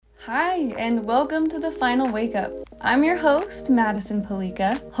Hi, and welcome to The Final Wake Up. I'm your host, Madison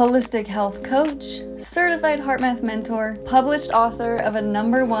Palika, holistic health coach, certified heart math mentor, published author of a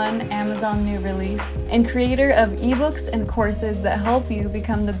 #1 Amazon new release, and creator of ebooks and courses that help you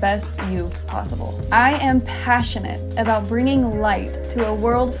become the best you possible. I am passionate about bringing light to a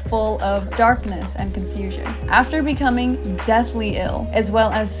world full of darkness and confusion. After becoming deathly ill, as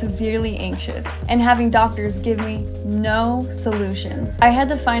well as severely anxious, and having doctors give me no solutions, I had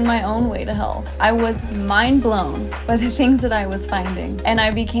to find my own way to health. I was mind blown by the things that I was finding, and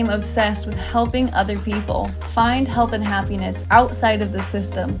I became obsessed with helping other people find health and happiness outside of the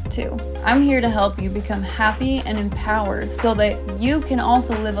system too. I'm here to help you become happy and empowered so that you can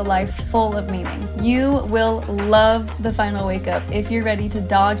also live a life full of meaning. You will love The Final Wake Up if you're ready to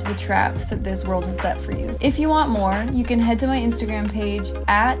dodge the traps that this world has set for you. If you want more, you can head to my Instagram page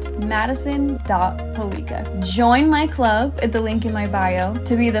at madison.palika. Join my club at the link in my bio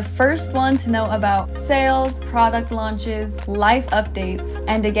to be the first one to know about sales, product launches, life updates,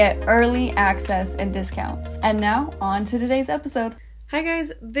 and to get early access and discounts. And now, on to today's episode. Hi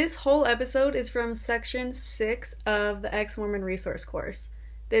guys, this whole episode is from section 6 of the Ex-Mormon resource course.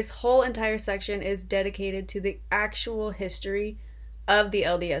 This whole entire section is dedicated to the actual history of the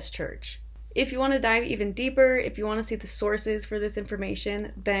LDS Church. If you want to dive even deeper, if you want to see the sources for this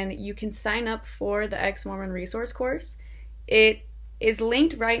information, then you can sign up for the Ex-Mormon resource course. It is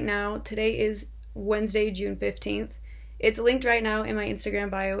linked right now. Today is Wednesday, June 15th. It's linked right now in my Instagram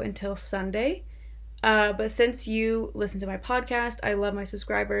bio until Sunday. But since you listen to my podcast, I love my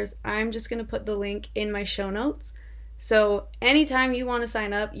subscribers, I'm just going to put the link in my show notes. So anytime you want to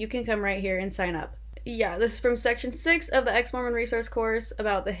sign up, you can come right here and sign up. Yeah, this is from section 6 of the Ex-Mormon resource course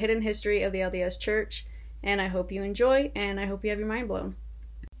about the hidden history of the LDS Church. And I hope you enjoy, and I hope you have your mind blown.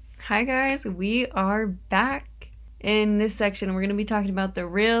 Hi guys, we are back. In this section, we're going to be talking about the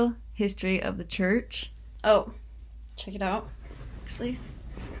real history of the church. Oh, check it out. Actually,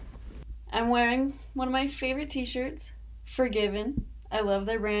 I'm wearing one of my favorite t-shirts, Forgiven. I love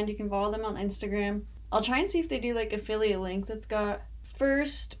their brand. You can follow them on Instagram. I'll try and see if they do like affiliate links. It's got 1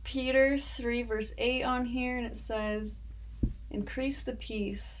 Peter 3 verse 8 on here, and it says, increase the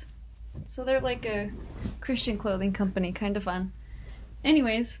peace. So they're like a Christian clothing company, kind of fun.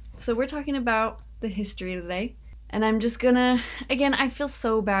 Anyways, so we're talking about the history today. And I'm just gonna, again, I feel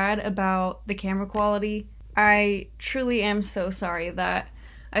so bad about the camera quality. I truly am so sorry that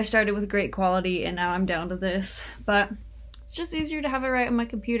I started with great quality and now I'm down to this. But it's just easier to have it right on my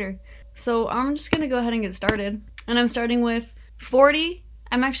computer. So I'm just gonna go ahead and get started. And I'm starting with 40.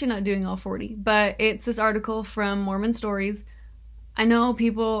 I'm actually not doing all 40, but it's this article from Mormon Stories. I know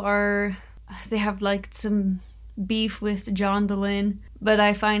people they have like some beef with John DeLynn, but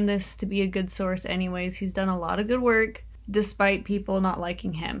I find this to be a good source anyways. He's done a lot of good work despite people not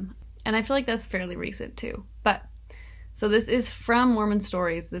liking him. And I feel like that's fairly recent too. But, so this is from Mormon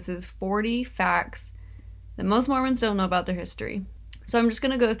Stories. This is 40 facts that most Mormons don't know about their history. So I'm just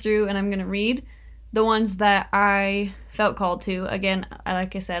going to go through and I'm going to read the ones that I felt called to. Again,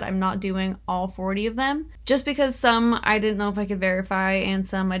 like I said, I'm not doing all 40 of them, just because some I didn't know if I could verify and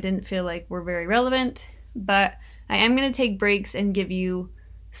some I didn't feel like were very relevant. But I am going to take breaks and give you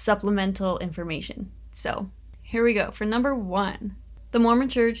supplemental information. So, here we go. For number 1, the Mormon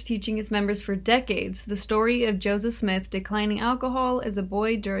Church teaching its members for decades the story of Joseph Smith declining alcohol as a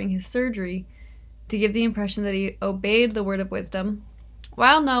boy during his surgery to give the impression that he obeyed the word of wisdom,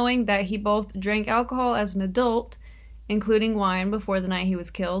 while knowing that he both drank alcohol as an adult, including wine before the night he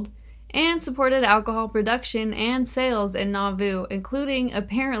was killed, and supported alcohol production and sales in Nauvoo, including,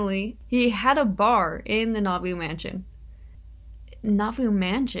 apparently, he had a bar in the Nauvoo mansion. Nauvoo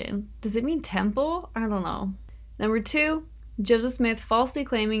mansion? Does it mean temple? I don't know. Number 2, Joseph Smith falsely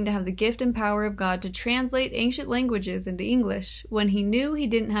claiming to have the gift and power of God to translate ancient languages into English when he knew he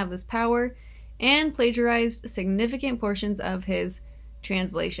didn't have this power, and plagiarized significant portions of his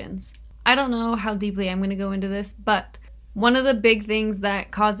translations. I don't know how deeply I'm going to go into this, but one of the big things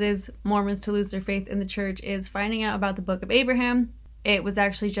that causes Mormons to lose their faith in the church is finding out about the Book of Abraham. It was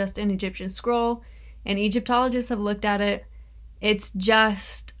actually just an Egyptian scroll, and Egyptologists have looked at it. It's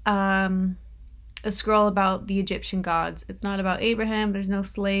just a scroll about the Egyptian gods. It's not about Abraham. There's no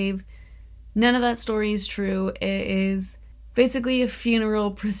slave. None of that story is true. It is basically a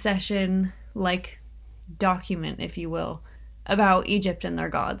funeral procession-like document, if you will, about Egypt and their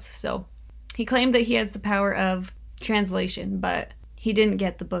gods. So he claimed that he has the power of translation, but he didn't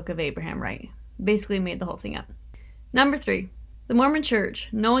get the Book of Abraham right. Basically made the whole thing up. Number 3, the Mormon Church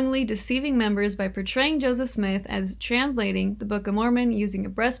knowingly deceiving members by portraying Joseph Smith as translating the Book of Mormon using a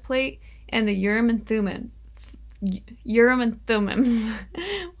breastplate and the Urim and Thummim. Urim and Thummim.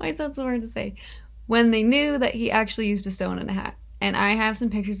 Why is that so hard to say? When they knew that he actually used a stone in a hat. And I have some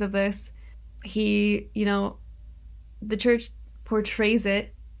pictures of this. He, the church portrays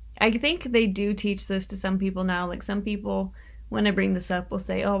it. I think they do teach this to some people now. Like, some people, when I bring this up, will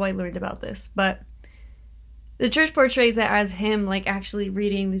say, oh, I learned about this. But the church portrays it as him, like, actually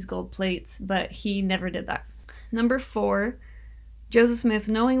reading these gold plates, but he never did that. Number 4, Joseph Smith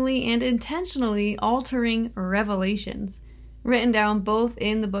knowingly and intentionally altering revelations written down both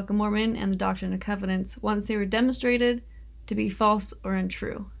in the Book of Mormon and the Doctrine and Covenants once they were demonstrated to be false or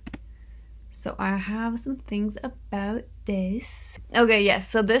untrue. So I have some things about this. Okay, yes,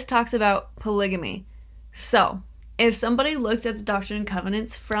 so this talks about polygamy. So, if somebody looks at the Doctrine and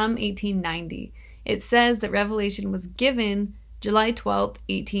Covenants from 1890, it says that Revelation was given July 12th,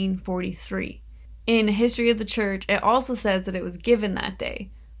 1843. In History of the Church, it also says that it was given that day.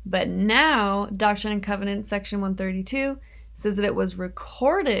 But now, Doctrine and Covenants, section 132, says that it was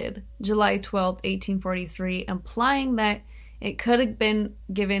recorded July 12th, 1843, implying that it could have been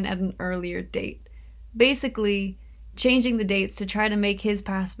given at an earlier date. Basically, changing the dates to try to make his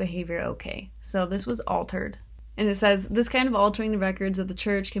past behavior okay. So this was altered. And it says, this kind of altering the records of the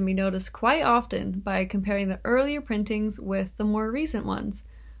church can be noticed quite often by comparing the earlier printings with the more recent ones.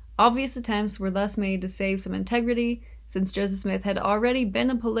 Obvious attempts were thus made to save some integrity, since Joseph Smith had already been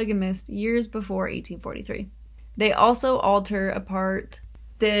a polygamist years before 1843. They also alter apart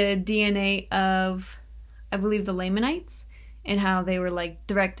the DNA of, I believe, the Lamanites, and how they were like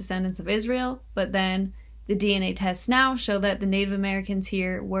direct descendants of Israel, but then the DNA tests now show that the Native Americans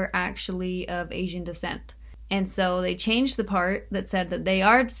here were actually of Asian descent. And so they changed the part that said that they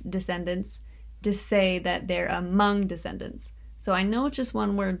are descendants to say that they're among descendants. So I know it's just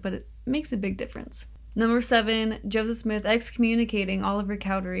one word, but it makes a big difference. Number 7, Joseph Smith excommunicating Oliver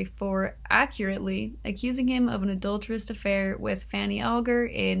Cowdery for accurately accusing him of an adulterous affair with Fanny Alger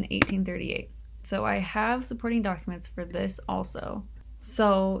in 1838. So I have supporting documents for this also.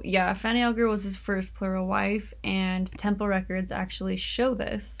 So yeah, Fanny Alger was his first plural wife, and temple records actually show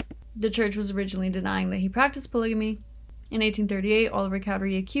this. The church was originally denying that he practiced polygamy. In 1838, Oliver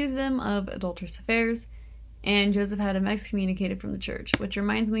Cowdery accused him of adulterous affairs, and Joseph had him excommunicated from the church, which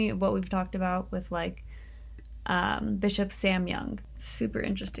reminds me of what we've talked about with Bishop Sam Young. Super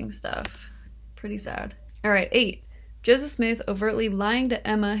interesting stuff. Pretty sad. Alright, 8. Joseph Smith overtly lying to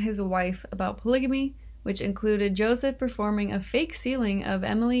Emma, his wife, about polygamy, which included Joseph performing a fake sealing of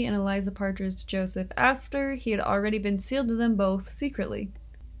Emily and Eliza Partridge to Joseph after he had already been sealed to them both secretly.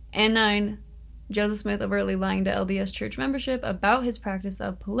 And 9. Joseph Smith overtly lying to LDS church membership about his practice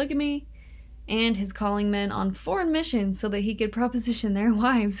of polygamy and his calling men on foreign missions so that he could proposition their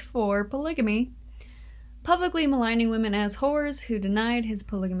wives for polygamy, publicly maligning women as whores who denied his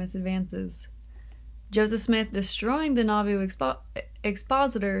polygamous advances. Joseph Smith destroying the Nauvoo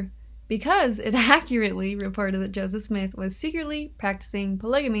Expositor because it accurately reported that Joseph Smith was secretly practicing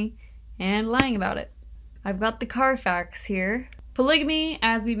polygamy and lying about it. I've got the Carfax here. Polygamy,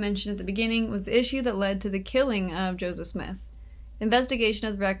 as we mentioned at the beginning, was the issue that led to the killing of Joseph Smith. Investigation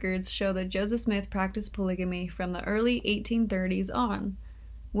of the records show that Joseph Smith practiced polygamy from the early 1830s on.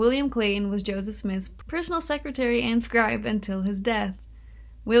 William Clayton was Joseph Smith's personal secretary and scribe until his death.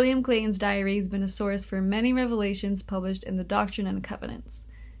 William Clayton's diary has been a source for many revelations published in the Doctrine and Covenants.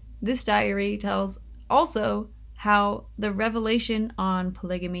 This diary tells also how the revelation on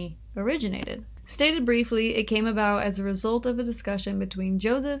polygamy originated. Stated briefly, it came about as a result of a discussion between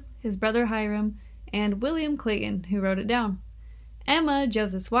Joseph, his brother Hiram, and William Clayton, who wrote it down. Emma,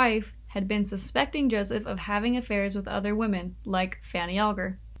 Joseph's wife, had been suspecting Joseph of having affairs with other women, like Fanny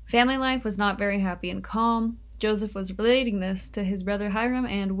Alger. Family life was not very happy and calm. Joseph was relating this to his brother Hiram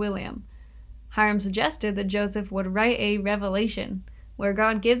and William. Hiram suggested that Joseph would write a revelation, where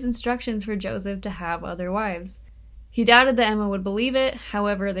God gives instructions for Joseph to have other wives. He doubted that Emma would believe it,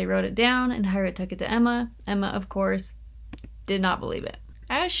 however they wrote it down and Hiram took it to Emma. Emma, of course, did not believe it,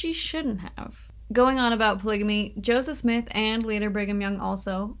 as she shouldn't have. Going on about polygamy, Joseph Smith and later Brigham Young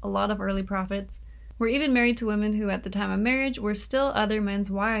also, a lot of early prophets, were even married to women who at the time of marriage were still other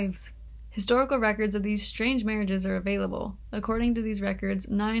men's wives. Historical records of these strange marriages are available. According to these records,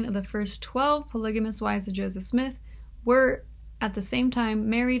 9 of the first 12 polygamous wives of Joseph Smith were, at the same time,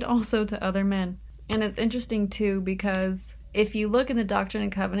 married also to other men. And it's interesting, too, because if you look in the Doctrine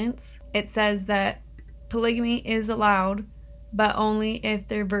and Covenants, it says that polygamy is allowed, but only if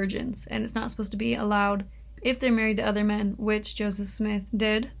they're virgins. And it's not supposed to be allowed if they're married to other men, which Joseph Smith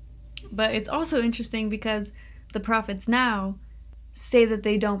did. But it's also interesting because the prophets now say that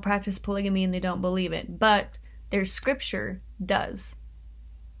they don't practice polygamy and they don't believe it, but their scripture does.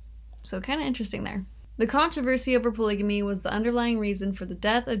 So kind of interesting there. The controversy over polygamy was the underlying reason for the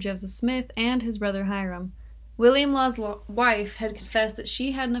death of Joseph Smith and his brother Hiram. William Law's wife had confessed that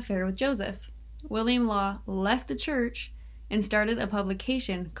she had an affair with Joseph. William Law left the church and started a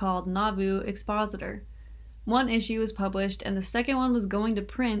publication called Nauvoo Expositor. One issue was published, and the second one was going to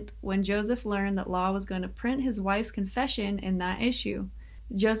print when Joseph learned that Law was going to print his wife's confession in that issue.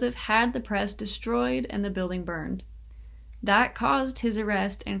 Joseph had the press destroyed and the building burned. That caused his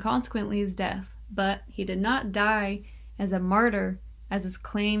arrest and consequently his death, but he did not die as a martyr, as is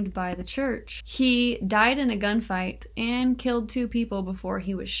claimed by the church. He died in a gunfight and killed 2 people before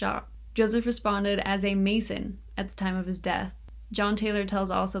he was shot. Joseph responded as a Mason at the time of his death. John Taylor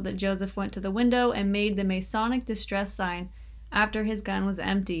tells also that Joseph went to the window and made the Masonic distress sign after his gun was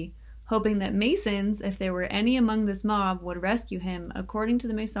empty, hoping that Masons, if there were any among this mob, would rescue him, according to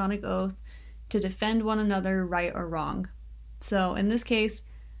the Masonic oath, to defend one another, right or wrong. So, in this case,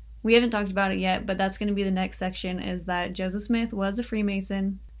 we haven't talked about it yet, but that's going to be the next section, is that Joseph Smith was a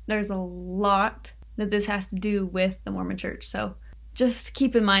Freemason. There's a lot that this has to do with the Mormon Church, so just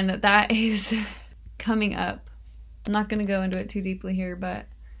keep in mind that that is coming up. I'm not going to go into it too deeply here, but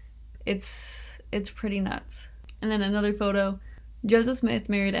it's pretty nuts. And then another photo. Joseph Smith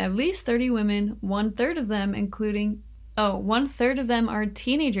married at least 30 women, one-third of them are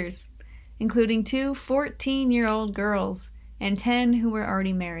teenagers, including 2 14-year-old girls and 10 who were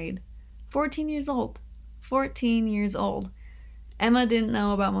already married. 14 years old. 14 years old. Emma didn't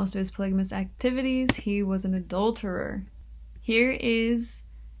know about most of his polygamous activities. He was an adulterer. Here is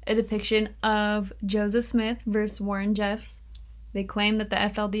a depiction of Joseph Smith versus Warren Jeffs. They claim that the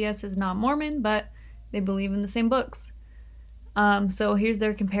FLDS is not Mormon, but they believe in the same books. So here's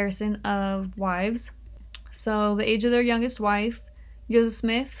their comparison of wives. So the age of their youngest wife, Joseph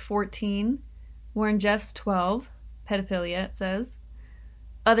Smith, 14. Warren Jeffs, 12. Pedophilia, it says.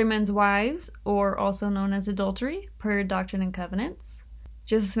 Other men's wives, or also known as adultery, per Doctrine and Covenants.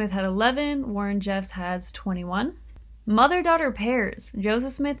 Joseph Smith had 11. Warren Jeffs has 21. Mother-daughter pairs.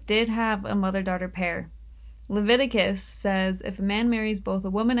 Joseph Smith did have a mother-daughter pair. Leviticus says, if a man marries both a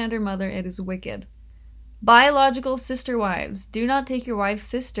woman and her mother, it is wicked. Biological sister wives. Do not take your wife's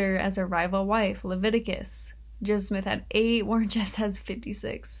sister as a rival wife. Leviticus. Joseph Smith had 8. Warren Jeffs has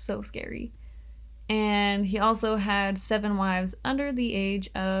 56. So scary. And he also had 7 wives under the age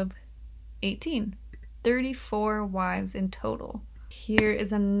of 18. 34 wives in total. Here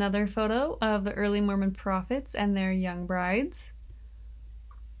is another photo of the early Mormon prophets and their young brides.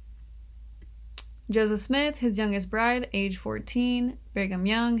 Joseph Smith, his youngest bride, age 14. Brigham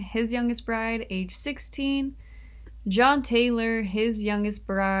Young, his youngest bride, age 16. John Taylor, his youngest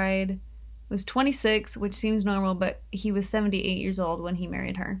bride, was 26, which seems normal, but he was 78 years old when he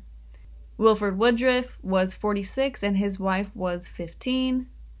married her. Wilford Woodruff was 46 and his wife was 15.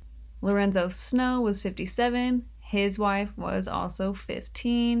 Lorenzo Snow was 57. His wife was also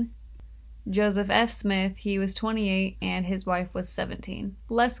 15. Joseph F. Smith, he was 28 and his wife was 17.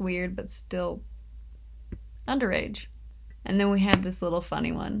 Less weird, but still underage. And then we have this little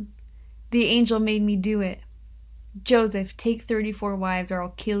funny one. The angel made me do it. Joseph, take 34 wives or I'll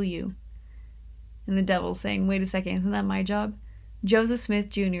kill you. And the devil's saying, wait a second, isn't that my job? Joseph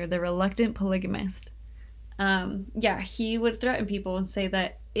Smith Jr., the reluctant polygamist. He would threaten people and say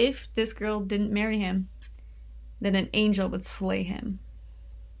that if this girl didn't marry him, then an angel would slay him.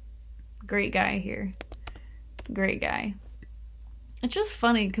 Great guy here. Great guy. It's just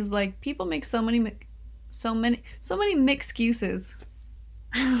funny because people make so many excuses.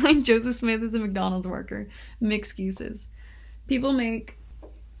 Like Joseph Smith is a McDonald's worker. Excuses. People make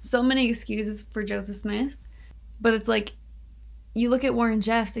so many excuses for Joseph Smith, but it's like you look at Warren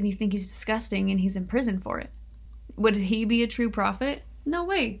Jeffs and you think he's disgusting and he's in prison for it. Would he be a true prophet? No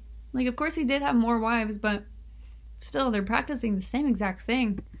way. Of course he did have more wives, but still, they're practicing the same exact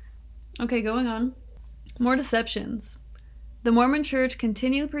thing. Okay, going on. More deceptions. The Mormon Church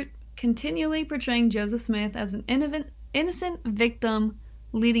continually portraying Joseph Smith as an innocent victim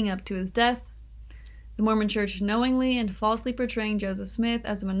leading up to his death. The Mormon Church knowingly and falsely portraying Joseph Smith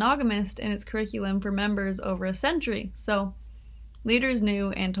as a monogamist in its curriculum for members over a century. So, leaders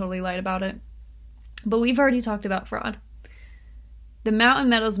knew and totally lied about it. But we've already talked about fraud. The Mountain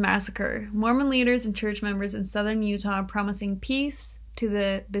Meadows Massacre. Mormon leaders and church members in southern Utah promising peace to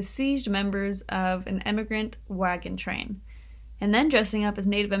the besieged members of an immigrant wagon train, and then dressing up as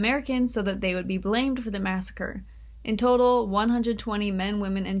Native Americans so that they would be blamed for the massacre. In total, 120 men,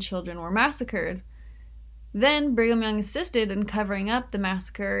 women, and children were massacred. Then Brigham Young assisted in covering up the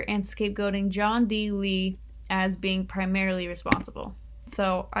massacre and scapegoating John D. Lee as being primarily responsible.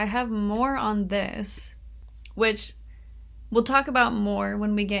 So I have more on this, which we'll talk about more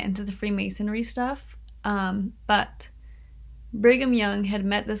when we get into the Freemasonry stuff. But Brigham Young had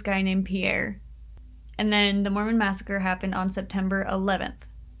met this guy named Pierre, and then the Mormon massacre happened on September 11th.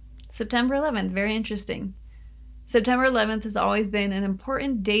 September 11th, very interesting. September 11th has always been an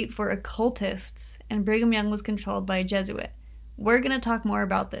important date for occultists, and Brigham Young was controlled by a Jesuit. We're going to talk more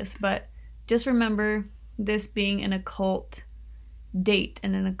about this, but just remember this being an occult date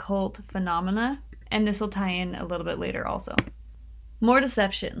and an occult phenomena, and this will tie in a little bit later also. More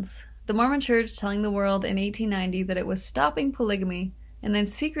deceptions. The Mormon Church telling the world in 1890 that it was stopping polygamy, and then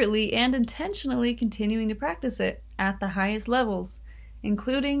secretly and intentionally continuing to practice it at the highest levels,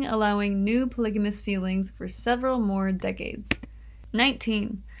 including allowing new polygamous sealings for several more decades.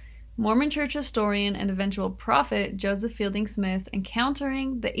 19. Mormon Church historian and eventual prophet Joseph Fielding Smith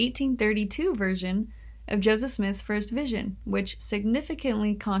encountering the 1832 version of Joseph Smith's first vision, which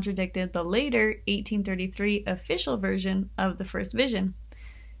significantly contradicted the later 1833 official version of the first vision,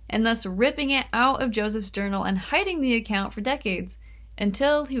 and thus ripping it out of Joseph's journal and hiding the account for decades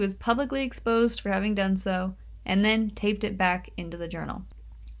until he was publicly exposed for having done so, and then taped it back into the journal.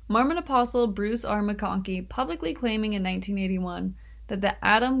 Mormon apostle Bruce R. McConkie publicly claiming in 1981 that the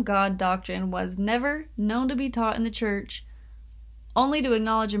Adam God doctrine was never known to be taught in the church, only to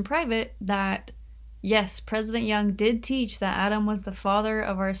acknowledge in private that, yes, President Young did teach that Adam was the father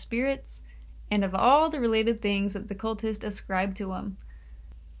of our spirits and of all the related things that the cultists ascribed to him.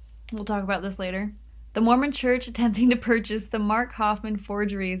 We'll talk about this later. The Mormon Church attempting to purchase the Mark Hoffman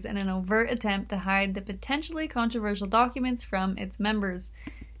forgeries in an overt attempt to hide the potentially controversial documents from its members.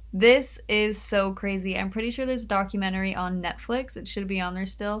 This is so crazy. I'm pretty sure there's a documentary on Netflix. It should be on there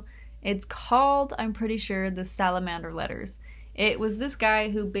still. It's called, I'm pretty sure, The Salamander Letters. It was this guy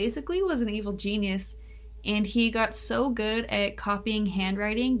who basically was an evil genius, and he got so good at copying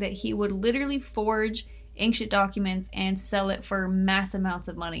handwriting that he would literally forge ancient documents and sell it for mass amounts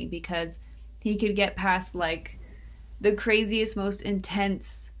of money because he could get past like the craziest, most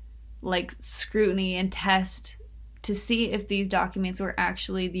intense like scrutiny and test to see if these documents were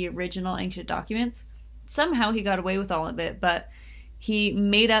actually the original ancient documents. Somehow he got away with all of it, but he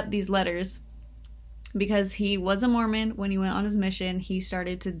made up these letters because he was a Mormon. When he went on his mission, he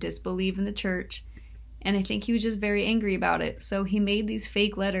started to disbelieve in the church, and I think he was just very angry about it. So he made these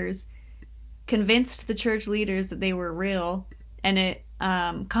fake letters, convinced the church leaders that they were real, and it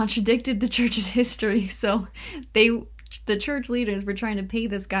contradicted the church's history. So the church leaders were trying to pay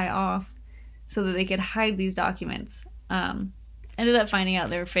this guy off so that they could hide these documents. Ended up finding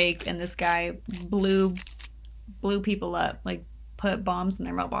out they were fake, and this guy blew people up, like put bombs in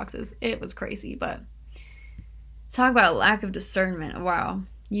their mailboxes. It was crazy, but talk about lack of discernment. Wow.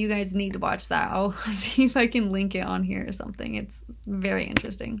 You guys need to watch that. I'll see if I can link it on here or something. It's very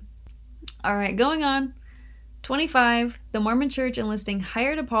interesting. All right, going on. 25. The Mormon Church enlisting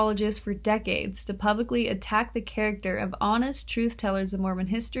hired apologists for decades to publicly attack the character of honest truth-tellers of Mormon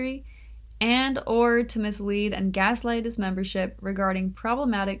history and or to mislead and gaslight its membership regarding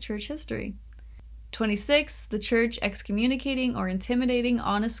problematic church history. 26. The church excommunicating or intimidating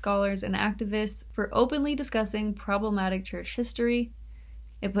honest scholars and activists for openly discussing problematic church history.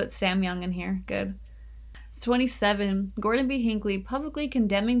 It puts Sam Young in here. Good. 27. Gordon B. Hinckley publicly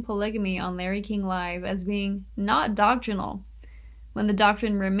condemning polygamy on Larry King Live as being not doctrinal, when the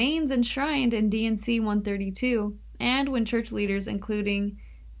doctrine remains enshrined in D&C 132, and when church leaders including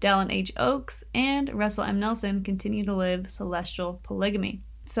Dallin H. Oaks and Russell M. Nelson continue to live celestial polygamy.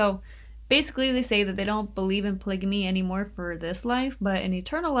 So basically they say that they don't believe in polygamy anymore for this life, but in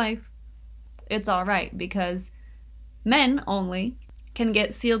eternal life, it's alright because men only can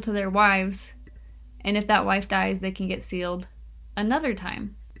get sealed to their wives, and if that wife dies, they can get sealed another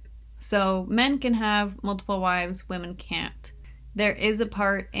time. So men can have multiple wives, women can't. There is a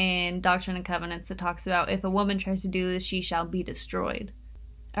part in Doctrine and Covenants that talks about if a woman tries to do this, she shall be destroyed.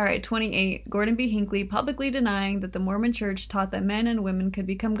 Alright, 28. Gordon B. Hinckley publicly denying that the Mormon Church taught that men and women could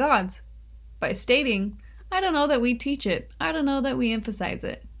become gods by stating, I don't know that we teach it. I don't know that we emphasize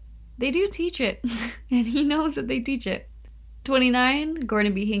it. They do teach it, and he knows that they teach it. 29.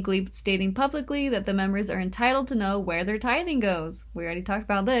 Gordon B. Hinckley stating publicly that the members are entitled to know where their tithing goes. We already talked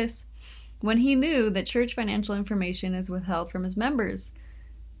about this. When he knew that church financial information is withheld from his members.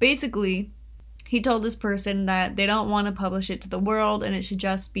 Basically, he told this person that they don't want to publish it to the world and it should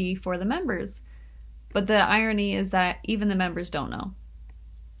just be for the members. But the irony is that even the members don't know.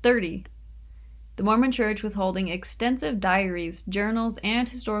 30. The Mormon Church withholding extensive diaries, journals, and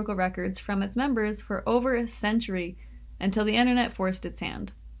historical records from its members for over a century until the internet forced its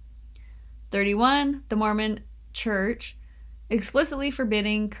hand. 31. The Mormon Church explicitly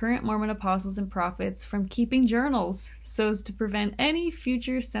forbidding current Mormon apostles and prophets from keeping journals so as to prevent any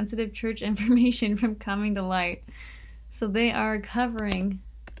future sensitive church information from coming to light. So they are covering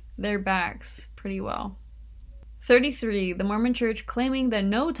their backs pretty well. 33. The Mormon Church claiming that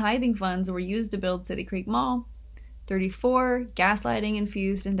no tithing funds were used to build City Creek Mall. 34. Gaslighting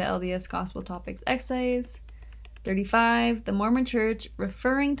infused into LDS Gospel Topics essays. 35. The Mormon Church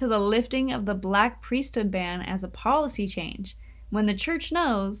referring to the lifting of the black priesthood ban as a policy change, when the church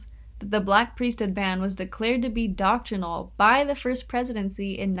knows that the black priesthood ban was declared to be doctrinal by the First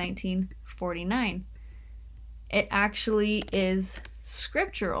Presidency in 1949. It actually is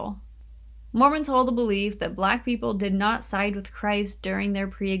scriptural. Mormons hold a belief that black people did not side with Christ during their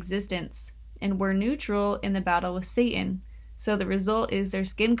pre-existence and were neutral in the battle with Satan, so the result is their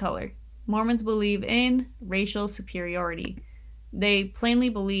skin color. Mormons believe in racial superiority. They plainly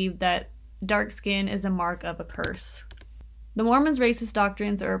believe that dark skin is a mark of a curse. The Mormons' racist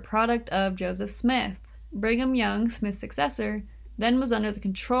doctrines are a product of Joseph Smith. Brigham Young, Smith's successor, then was under the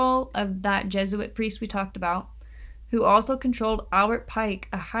control of that Jesuit priest we talked about, who also controlled Albert Pike,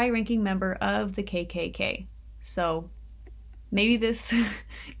 a high-ranking member of the KKK. So maybe this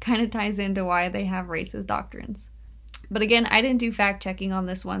kind of ties into why they have racist doctrines. But again, I didn't do fact-checking on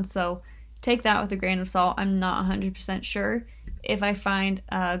this one, so take that with a grain of salt. I'm not 100% sure. If I find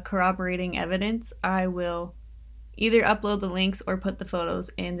corroborating evidence, I will either upload the links or put the photos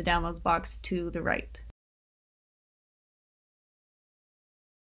in the downloads box to the right.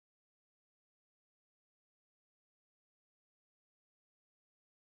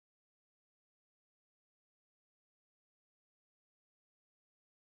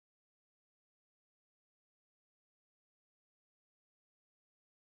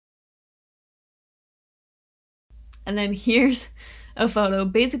 And then here's a photo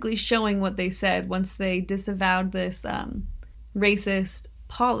basically showing what they said once they disavowed this racist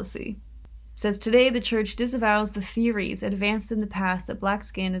policy. It says, today the church disavows the theories advanced in the past that black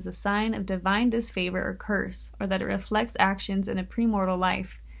skin is a sign of divine disfavor or curse, or that it reflects actions in a premortal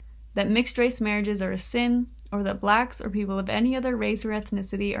life, that mixed race marriages are a sin, or that blacks or people of any other race or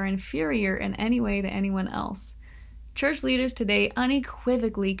ethnicity are inferior in any way to anyone else. Church leaders today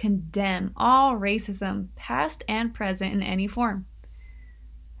unequivocally condemn all racism, past and present, in any form.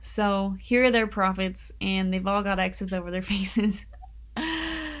 So here are their prophets, and they've all got X's over their faces.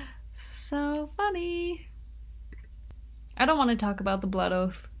 So funny. I don't want to talk about the blood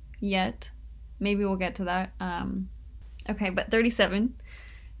oath yet. Maybe we'll get to that. Okay, but 37.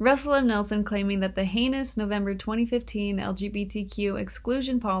 Russell M. Nelson claiming that the heinous November 2015 LGBTQ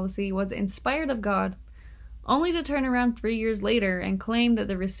exclusion policy was inspired of God, only to turn around 3 years later and claim that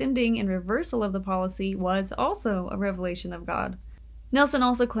the rescinding and reversal of the policy was also a revelation of God. Nelson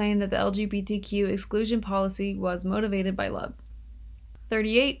also claimed that the LGBTQ exclusion policy was motivated by love.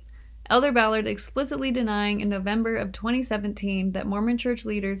 38. Elder Ballard explicitly denying in November of 2017 that Mormon church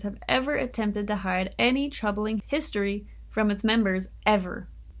leaders have ever attempted to hide any troubling history from its members ever.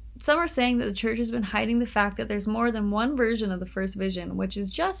 Some are saying that the church has been hiding the fact that there's more than one version of the first vision, which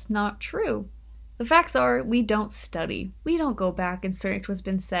is just not true. The facts are, we don't study. We don't go back and search what's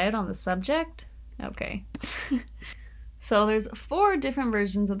been said on the subject. Okay. So there's 4 different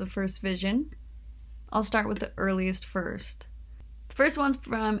versions of the first vision. I'll start with the earliest first. The first one's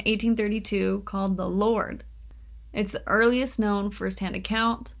from 1832, called The Lord. It's the earliest known first-hand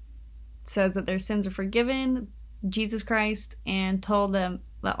account. It says that their sins are forgiven, Jesus Christ, and told them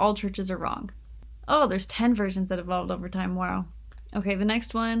that all churches are wrong. Oh, there's 10 versions that evolved over time. Wow. Okay, the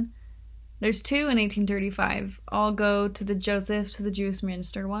next one. There's 2 in 1835. I'll go to the Joseph to the Jewish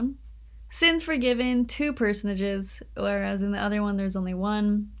minister one. Sins forgiven, 2 personages, whereas in the other one there's only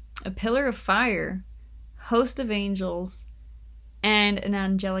 1. A pillar of fire, host of angels, and an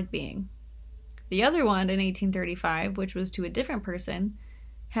angelic being. The other one in 1835, which was to a different person,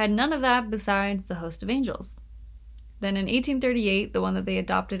 had none of that besides the host of angels. Then in 1838, the one that they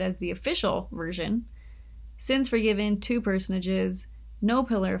adopted as the official version, sins forgiven, 2 personages, no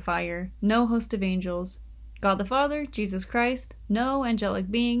pillar of fire, no host of angels, God the Father, Jesus Christ, no angelic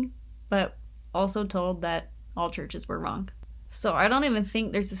being, but also told that all churches were wrong. So I don't even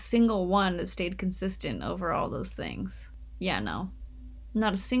think there's a single one that stayed consistent over all those things. Yeah, no.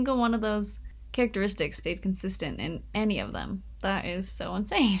 Not a single one of those characteristics stayed consistent in any of them. That is so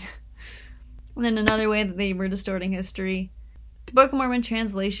insane. And then another way that they were distorting history, Book of Mormon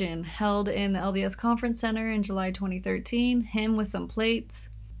translation held in the LDS Conference Center in July 2013, hymn with some plates.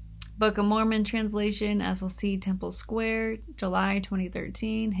 Book of Mormon translation, SLC Temple Square, July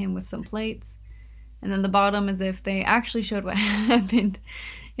 2013, hymn with some plates. And then the bottom as if they actually showed what happened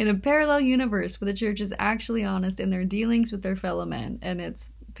in a parallel universe where the church is actually honest in their dealings with their fellow men, and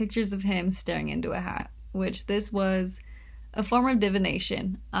it's pictures of him staring into a hat, which this was a form of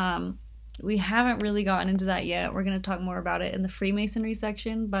divination. We haven't really gotten into that yet. We're going to talk more about it in the Freemasonry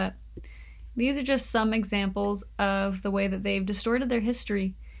section, but these are just some examples of the way that they've distorted their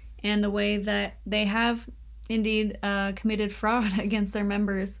history and the way that they have indeed committed fraud against their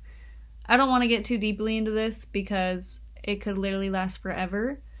members. I don't want to get too deeply into this because it could literally last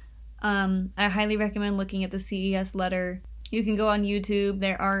forever. I highly recommend looking at the CES letter. You can go on YouTube.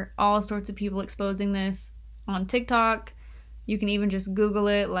 There are all sorts of people exposing this on TikTok. You can even just Google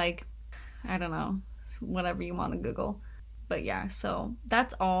it, like, I don't know, whatever you want to Google. But yeah, so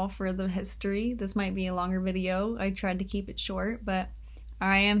that's all for the history. This might be a longer video. I tried to keep it short, but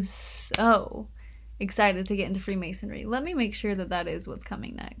I am so excited to get into Freemasonry. Let me make sure that that is what's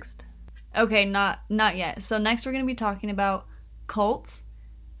coming next. Okay, not yet. So next we're going to be talking about cults,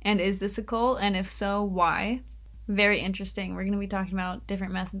 and is this a cult, and if so, why? Very interesting. We're going to be talking about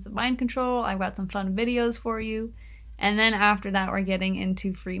different methods of mind control. I've got some fun videos for you. And then after that, we're getting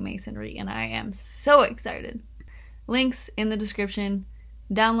into Freemasonry, and I am so excited. Links in the description,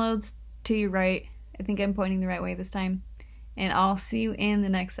 downloads to your right. I think I'm pointing the right way this time. And I'll see you in the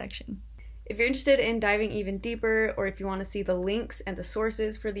next section. If you're interested in diving even deeper, or if you want to see the links and the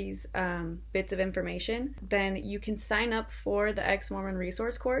sources for these bits of information, then you can sign up for the Ex-Mormon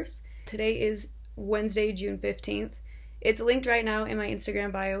resource course. Today is Wednesday, June 15th. It's linked right now in my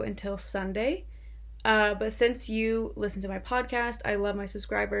Instagram bio until Sunday. But since you listen to my podcast, I love my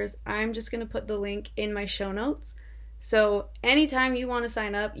subscribers, I'm just going to put the link in my show notes. So anytime you want to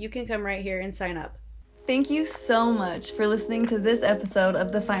sign up, you can come right here and sign up. Thank you so much for listening to this episode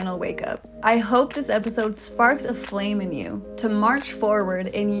of The Final Wake Up. I hope this episode sparked a flame in you to march forward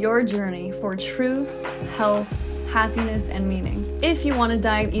in your journey for truth, health, happiness, and meaning. If you want to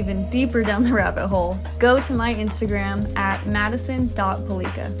dive even deeper down the rabbit hole, go to my Instagram at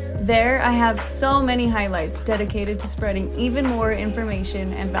madison.palika. There I have so many highlights dedicated to spreading even more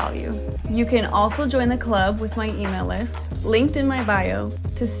information and value. You can also join the club with my email list, linked in my bio,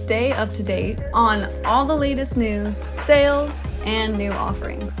 to stay up to date on all the latest news, sales, and new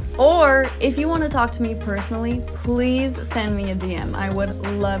offerings. Or if you want to talk to me personally, please send me a DM. I would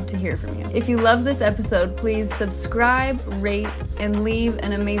love to hear from you. If you love this episode, please subscribe, rate, and leave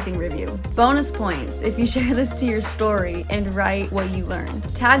an amazing review. Bonus points if you share this to your story and write what you learned.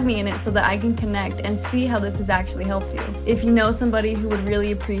 Tag me in it so that I can connect and see how this has actually helped you. If you know somebody who would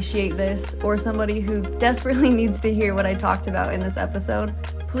really appreciate this, or somebody who desperately needs to hear what I talked about in this episode,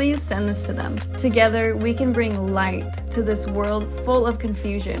 please send this to them. Together, we can bring light to this world full of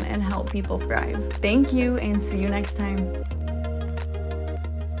confusion and help people thrive. Thank you, and see you next time.